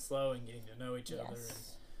nice and slow and getting to know each other, and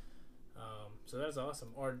Yes. so that's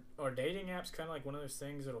awesome. Are dating apps kind of like one of those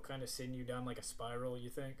things that'll kind of send you down like a spiral? You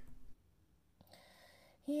think?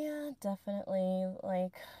 Yeah, definitely.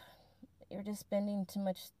 Like, you're just spending too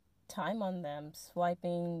much time on them,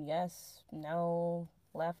 swiping yes, no,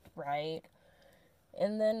 left, right.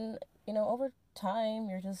 And then, over time,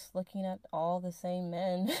 you're just looking at all the same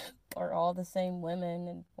men or all the same women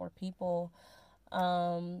and or people.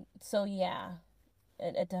 So yeah,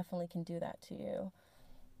 it definitely can do that to you.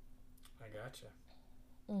 I gotcha.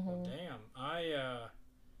 Well, Mhm. damn.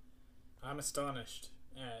 I'm astonished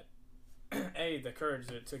at a the courage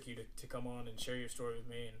that it took you to come on and share your story with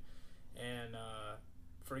me, and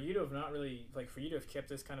for you to have not really like for you to have kept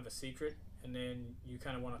this kind of a secret, and then you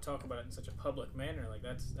kind of want to talk about it in such a public manner, like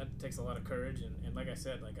that takes a lot of courage, and like I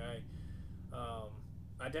said, like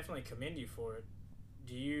I definitely commend you for it.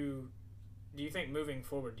 Do you do you think moving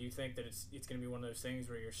forward, do you think that it's going to be one of those things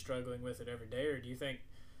where you're struggling with it every day, or do you think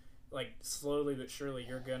like slowly but surely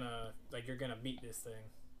you're gonna beat this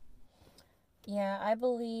thing? Yeah, I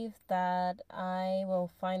believe that I will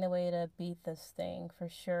find a way to beat this thing for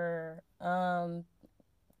sure.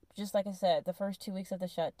 Just like I said, the first 2 weeks of the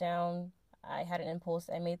shutdown, I had an impulse.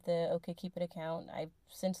 I made the OkCupid account. I've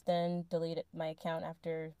since then deleted my account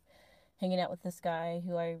after hanging out with this guy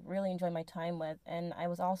who I really enjoy my time with. And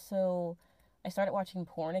I started watching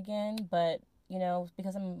porn again, but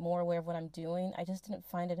because I'm more aware of what I'm doing, I just didn't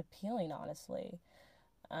find it appealing, honestly.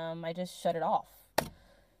 I just shut it off.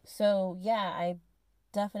 So, yeah, I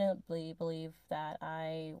definitely believe that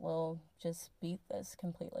I will just beat this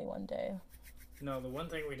completely one day. No, the one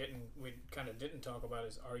thing we kind of didn't talk about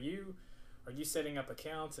is are you setting up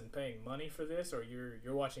accounts and paying money for this, or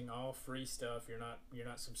you're watching all free stuff? You're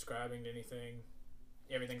not subscribing to anything.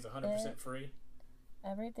 Everything's It 100% free.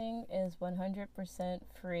 Everything is 100%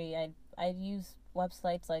 free. I'd use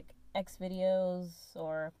websites like Xvideos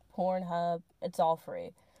or Pornhub. It's all free.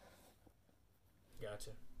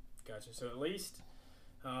 Gotcha, gotcha. So at least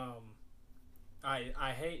um,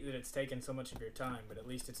 I hate that it's taking so much of your time, but at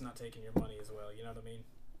least it's not taking your money as well. You know what I mean?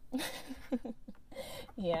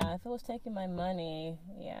 Yeah, if it was taking my money,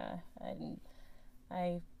 yeah,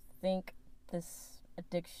 I think this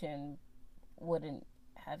addiction wouldn't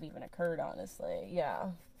have even occurred, honestly.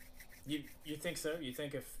 Yeah. You think so? You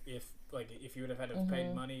think if you would have had to have paid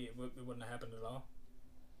Mhm. money, it wouldn't have happened at all?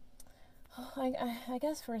 I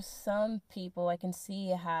guess for some people, I can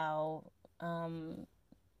see how um,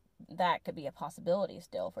 that could be a possibility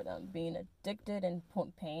still for them being addicted and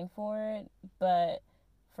paying for it. But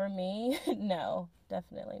for me, no,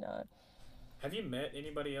 definitely not. Have you met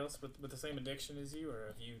anybody else with the same addiction as you, or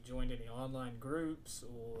have you joined any online groups,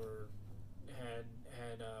 or had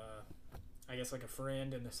had I guess like a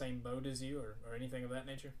friend in the same boat as you, or anything of that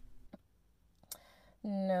nature?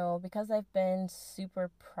 No, because I've been super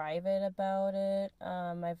private about it.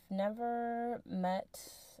 I've never met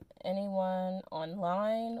anyone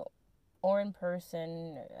online or in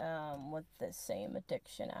person with the same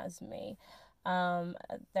addiction as me.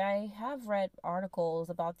 I have read articles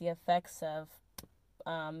about the effects of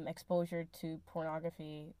exposure to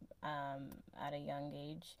pornography at a young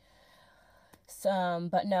age.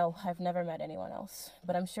 But no, I've never met anyone else.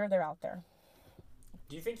 But I'm sure they're out there.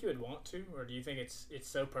 Do you think you would want to, or do you think it's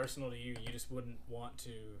so personal to you, you just wouldn't want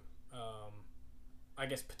to? Um, I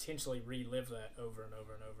guess potentially relive that over and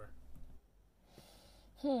over and over.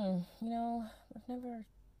 I've never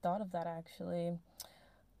thought of that actually.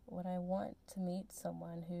 Would I want to meet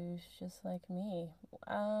someone who's just like me?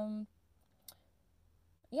 Um,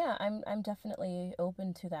 yeah, I'm definitely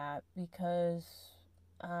open to that because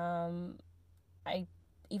um, I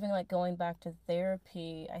even like going back to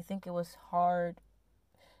therapy. I think it was hard.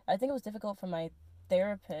 I think it was difficult for my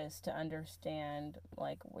therapist to understand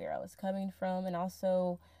like where I was coming from, and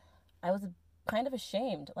also I was kind of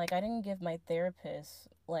ashamed. Like I didn't give my therapist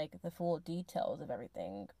like the full details of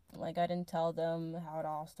everything. Like I didn't tell them how it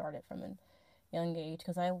all started from a young age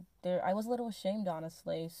because I was a little ashamed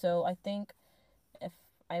honestly. So I think if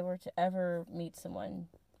I were to ever meet someone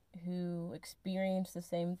who experienced the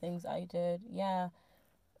same things I did, yeah,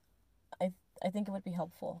 I I think it would be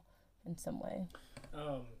helpful in some way.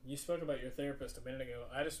 You spoke about your therapist a minute ago.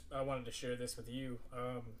 I wanted to share this with you.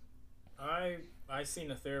 I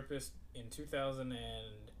seen a therapist in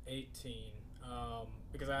 2018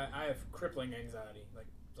 because I have crippling anxiety,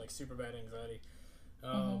 like super bad anxiety,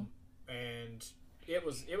 Mhm. um, and it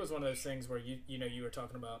was one of those things where you were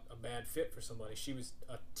talking about a bad fit for somebody. She was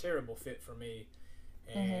a terrible fit for me,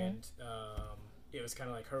 Mhm. and it was kind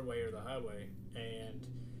of like her way or the highway. And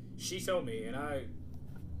she told me, and I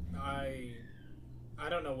I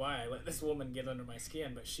don't know why I let this woman get under my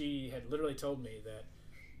skin, but she had literally told me that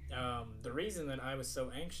the reason that I was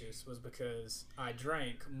so anxious was because I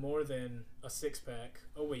drank more than a six pack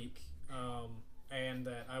a week, and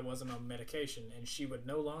that I wasn't on medication, and she would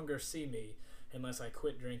no longer see me unless I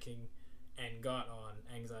quit drinking and got on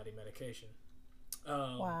anxiety medication.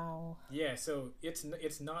 Um, Wow. yeah, so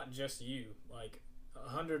it's not just you. Like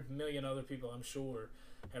 100 million other people, I'm sure,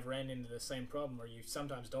 have ran into the same problem where you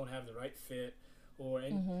sometimes don't have the right fit, or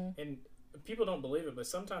Mhm. and people don't believe it, but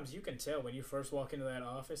sometimes you can tell when you first walk into that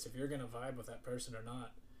office if you're gonna vibe with that person or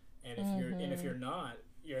not. And if you're Mhm. not,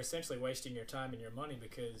 you're essentially wasting your time and your money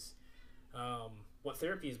because what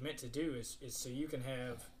therapy is meant to do is so you can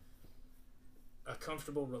have a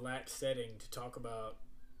comfortable, relaxed setting to talk about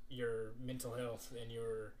your mental health and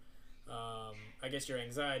your, I guess, your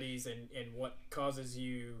anxieties and what causes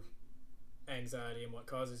you anxiety and what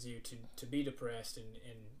causes you to be depressed, and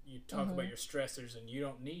you talk about Mhm. your stressors, and you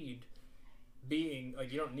don't need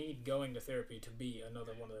going to therapy to be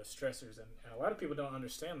another one of those stressors, and a lot of people don't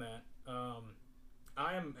understand that.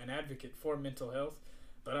 I am an advocate for mental health,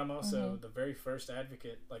 but I'm also Mhm. the very first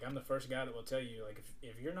advocate. Like, I'm the first guy that will tell you, like,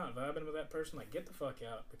 if you're not vibing with that person, like, get the fuck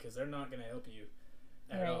out, because they're not going to help you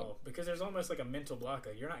at Right. all. Because there's almost like a mental block.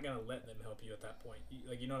 Like, you're not going to let them help you at that point.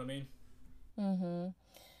 Like, you know what I mean? Mhm.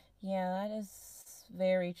 Yeah, that is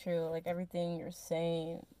very true. Like everything you're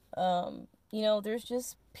saying. There's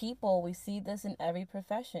just people, we see this in every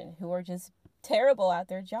profession, who are just terrible at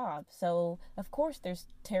their job. So, of course, there's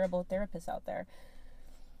terrible therapists out there.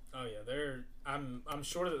 Oh yeah, I'm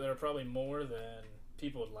sure that there are probably more than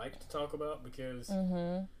people would like to talk about, because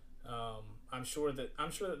Mhm. I'm sure that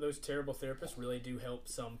those terrible therapists really do help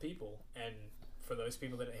some people, and for those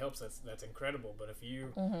people that it helps, that's incredible. But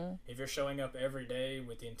Mhm. if you're showing up every day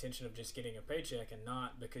with the intention of just getting a paycheck and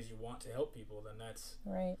not because you want to help people, then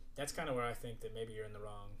Right. that's kind of where I think that maybe you're in the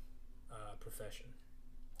wrong profession.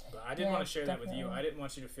 But I did want Yeah, to share that with you. definitely. I didn't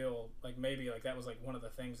want you to feel like maybe like that was like one of the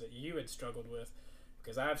things that you had struggled with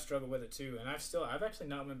because I've struggled with it too, and I've actually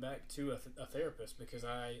not went back to a therapist because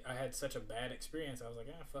I had such a bad experience. I was like,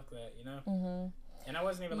 fuck that, you know. Mm-hmm. And I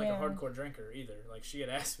wasn't even like a Yeah. hardcore drinker either. Like she had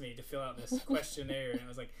asked me to fill out this questionnaire, and it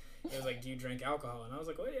was like, do you drink alcohol? And I was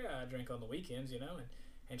like, well, yeah, I drink on the weekends, you know.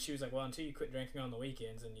 And she was like, well, until you quit drinking on the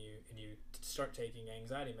weekends and you start taking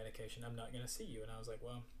anxiety medication, I'm not gonna see you. And I was like,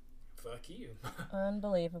 well, fuck you.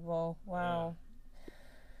 Unbelievable. Wow.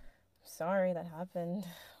 Sorry that happened.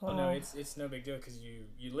 Oh no, Wow. it's no big deal because you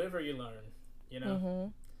live or you learn, you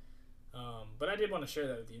know. Mm-hmm. But I did want to share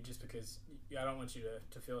that with you just because I don't want you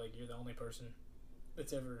to feel like you're the only person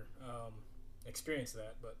that's ever experienced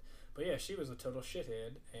that. But yeah, she was a total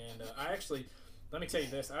shithead, and I actually, let me tell you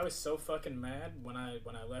this: I was so fucking mad when I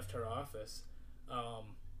left her office,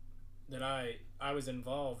 that I was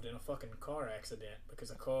involved in a fucking car accident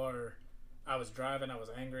because I was driving, I was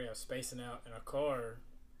angry, I was spacing out, and a car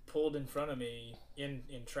pulled in front of me in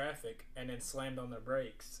traffic and then slammed on their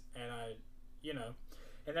brakes, and you know,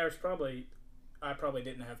 and I probably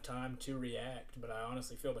didn't have time to react, but I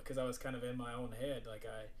honestly feel because I was kind of in my own head, like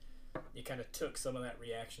it kind of took some of that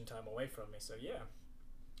reaction time away from me. So yeah.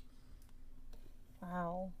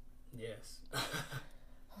 Wow. Yes.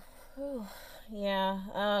 Whew. Yeah.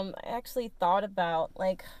 I actually thought about,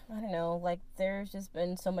 like, I don't know, like there's just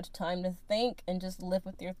been so much time to think and just live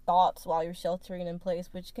with your thoughts while you're sheltering in place,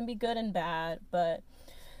 which can be good and bad. But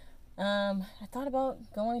I thought about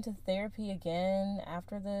going to therapy again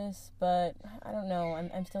after this, but I don't know.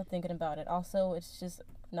 I'm still thinking about it. Also, it's just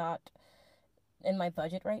not in my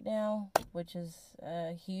budget right now, which is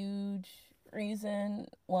a huge reason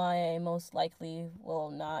why I most likely will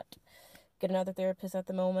not get another therapist at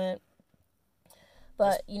the moment.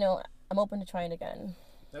 That's But, you know, I'm open to trying again.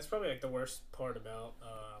 that's probably like the worst part about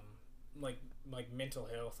like mental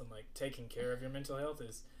health and like taking care of your mental health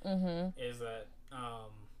Mm-hmm. is that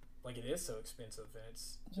like it is so expensive, and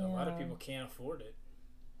it's a lot of Yeah. people can't afford it.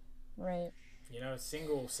 Right. You know,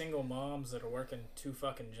 single moms that are working two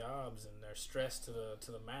fucking jobs and they're stressed to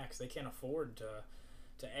the max. They can't afford to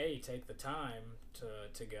take the time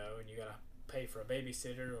to go, and you gotta pay for a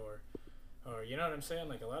babysitter or you know what I'm saying.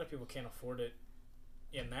 Like a lot of people can't afford it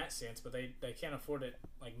in that sense, but they can't afford it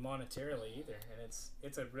like monetarily either, and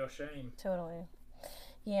it's a real shame. Totally.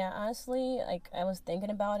 Yeah, honestly, like I was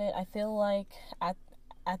thinking about it. I feel like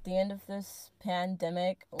at the end of this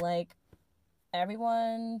pandemic, like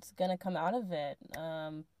everyone's gonna come out of it.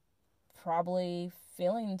 Probably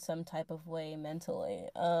feeling some type of way mentally.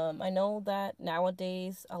 I know that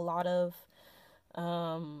nowadays a lot of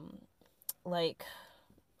um, like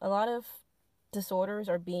a lot of disorders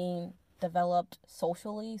are being developed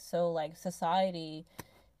socially. So like society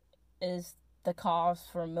is the cause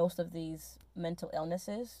for most of these mental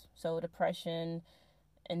illnesses. So depression,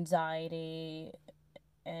 anxiety,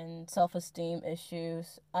 and self-esteem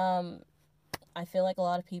issues. I feel like a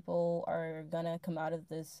lot of people are gonna come out of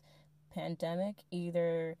this pandemic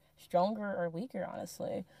either stronger or weaker,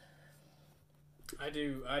 honestly. I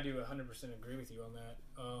do 100% agree with you on that.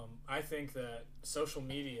 I think that social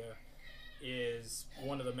media is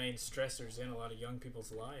one of the main stressors in a lot of young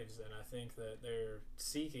people's lives, and I think that they're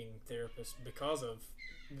seeking therapists because of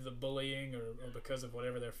the bullying or because of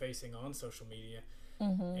whatever they're facing on social media.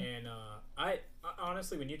 Mm-hmm. And I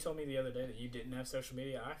honestly, when you told me the other day that you didn't have social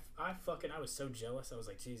media, I was so jealous. I was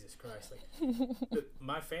like, Jesus Christ, like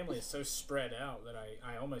my family is so spread out that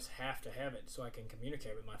I almost have to have it so I can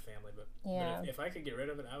communicate with my family. Yeah. But if I could get rid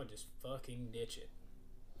of it, I would just fucking ditch it.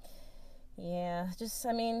 Yeah, just,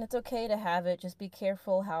 I mean, it's okay to have it. Just be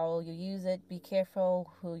careful how you use it. Be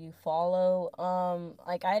careful who you follow.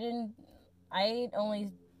 Like I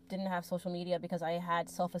only didn't have social media because I had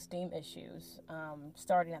self-esteem issues,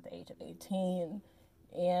 starting at the age of 18.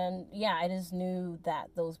 And yeah, I just knew that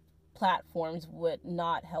those platforms would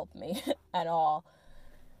not help me at all.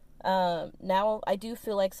 Now I do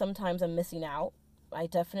feel like sometimes I'm missing out. I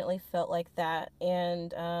definitely felt like that.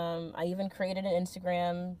 And I even created an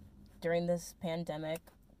Instagram during this pandemic.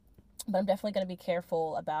 But I'm definitely going to be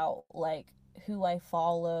careful about like who I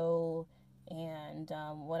follow and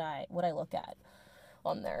what I look at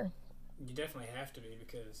on there. You definitely have to be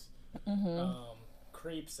because Mm-hmm.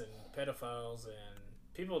 creeps and pedophiles and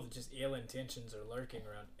people with just ill intentions are lurking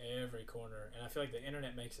around every corner, and I feel like the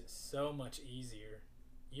internet makes it so much easier.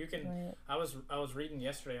 You can. Right. I was reading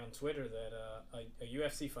yesterday on Twitter that a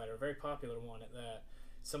UFC fighter, a very popular one at that,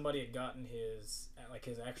 somebody had gotten his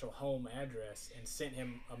actual home address and sent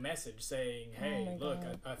him a message saying, Oh "Hey, my look,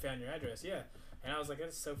 god. I found your address." Yeah, and I was like,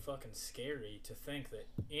 "That's so fucking scary to think that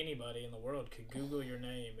anybody in the world could Google your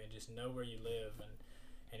name and just know where you live,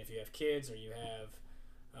 and if you have kids or you have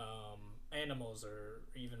animals or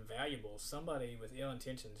even valuables, somebody with ill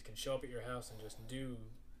intentions can show up at your house and just do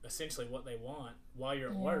essentially what they want while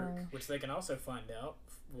you're at work, Yeah. which they can also find out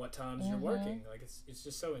what times you're Mm-hmm. working. Like it's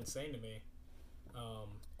just so insane to me. Um,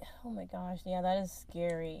 Oh my gosh, yeah, that is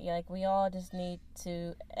scary. Yeah, like we all just need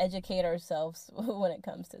to educate ourselves when it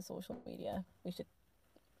comes to social media. We should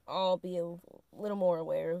all be a little more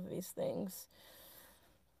aware of these things.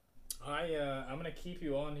 I'm gonna keep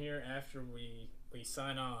you on here after we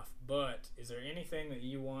sign off. But is there anything that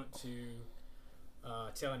you want to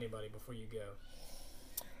tell anybody before you go?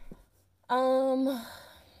 Um,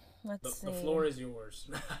 let's The see. floor is yours.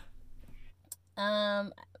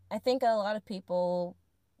 Um, I think a lot of people,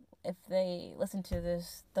 if they listen to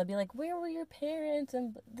this, they'll be like, "Where were your parents?"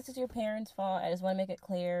 And this is your parents' fault. I just want to make it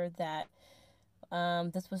clear that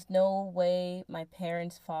this was no way my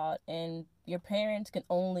parents' fault, and your parents can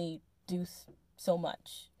only do so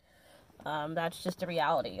much. That's just a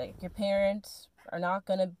reality. Like your parents are not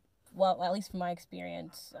gonna. Well, at least from my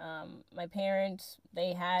experience, my parents,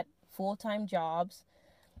 they had full-time jobs.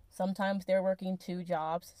 Sometimes they're working two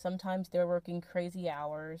jobs. Sometimes they're working crazy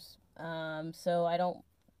hours. So I don't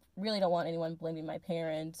really don't want anyone blaming my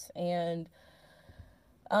parents. And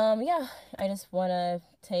yeah, I just want to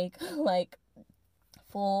take like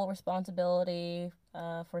full responsibility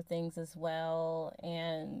for things as well,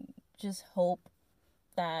 and just hope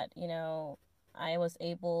that I was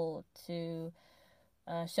able to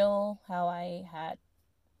show how I had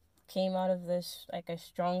came out of this like a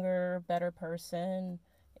stronger, better person,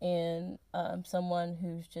 and someone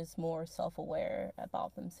who's just more self-aware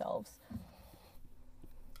about themselves.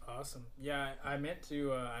 Awesome. Yeah, I meant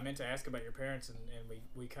to ask about your parents, and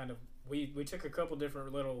we kind of we took a couple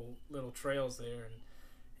different little trails there,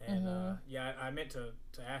 and Mhm. yeah, I meant to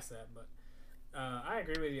ask that, but I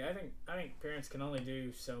agree with you. I think parents can only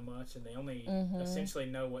do so much, and they only Mhm. essentially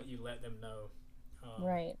know what you let them know.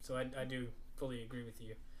 Right. So I do fully agree with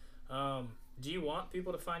you. Do you want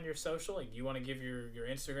people to find your social? Like, do you want to give your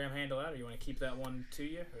Instagram handle out, or you want to keep that one to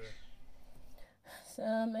you? Or So,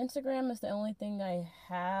 Instagram is the only thing I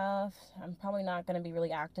have. I'm probably not going to be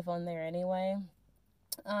really active on there anyway.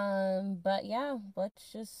 But yeah,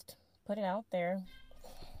 let's just put it out there.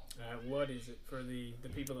 what is it for the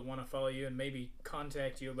people that want to follow you and maybe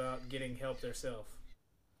contact you about getting help themselves?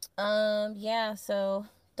 Yeah, so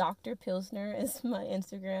Dr. Pilsner is my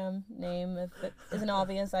Instagram name. If it isn't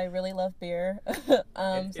obvious, I really love beer.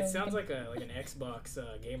 It So you sounds can. like a like an Xbox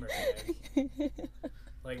gamer tag.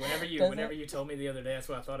 Like Does whenever it? you told me the other day, that's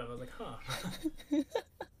what I thought of. I was like, huh.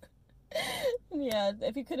 Yeah,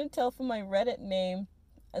 if you couldn't tell from my Reddit name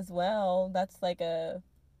as well, that's a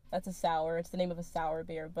sour. It's the name of a sour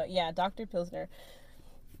beer. But yeah, Dr. Pilsner.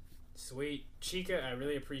 Sweet, Chica, I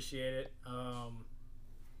really appreciate it.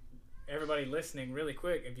 Everybody listening, really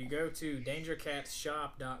quick, if you go to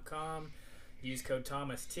dangercatsshop.com, use code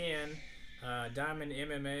Thomas10, Diamond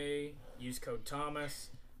MMA, use code Thomas.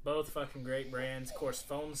 Both fucking great brands. Of course,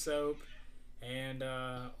 phone soap. And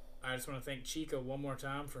I just want to thank Chica one more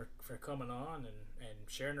time for coming on and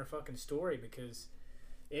sharing her fucking story, because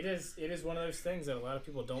it is one of those things that a lot of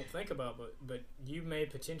people don't think about, but you may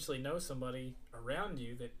potentially know somebody around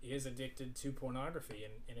you that is addicted to pornography,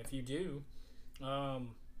 and if you do,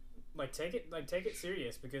 um, take it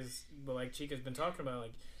serious, because like Chica's been talking about,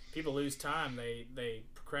 like people lose time, they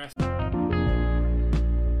procrastinate.